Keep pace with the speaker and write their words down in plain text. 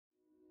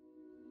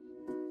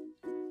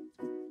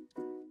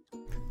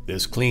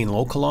This clean,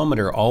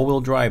 low-kilometre,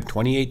 all-wheel drive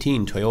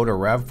 2018 Toyota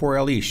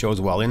RAV4 LE shows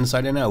well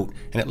inside and out,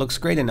 and it looks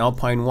great in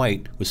Alpine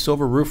White with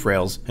silver roof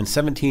rails and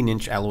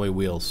 17-inch alloy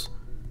wheels.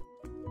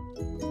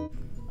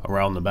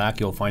 Around the back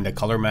you'll find a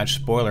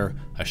color-matched spoiler,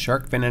 a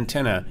shark fin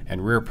antenna,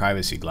 and rear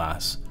privacy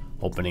glass.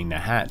 Opening the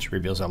hatch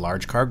reveals a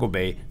large cargo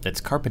bay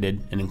that's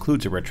carpeted and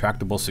includes a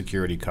retractable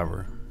security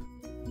cover.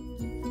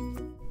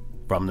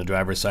 From the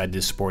driver's side,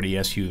 this sporty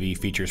SUV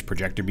features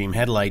projector beam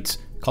headlights,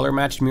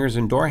 color-matched mirrors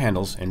and door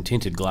handles, and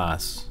tinted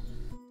glass.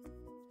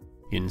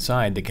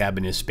 Inside, the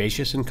cabin is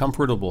spacious and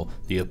comfortable,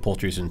 the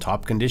upholstery is in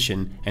top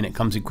condition, and it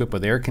comes equipped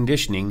with air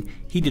conditioning,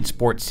 heated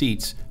sport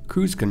seats,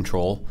 cruise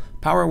control,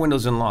 power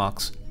windows and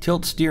locks,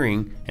 tilt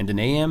steering, and an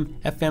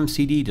AM/FM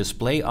CD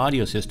display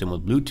audio system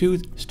with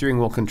Bluetooth, steering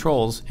wheel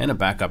controls, and a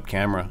backup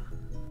camera.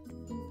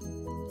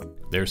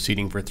 There's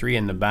seating for 3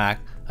 in the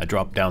back, a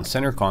drop-down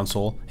center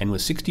console, and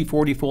with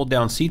 60/40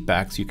 fold-down seat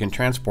backs you can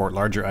transport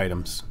larger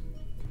items.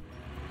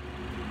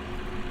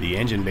 The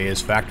engine bay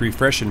is factory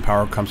fresh and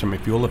power comes from a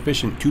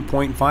fuel-efficient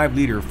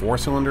 2.5-liter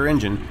 4-cylinder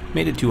engine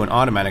mated to an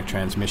automatic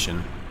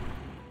transmission.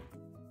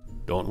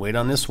 Don't wait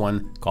on this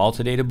one. Call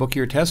today to book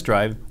your test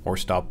drive or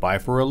stop by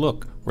for a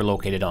look. We're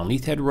located on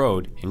Leathead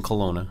Road in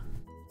Kelowna.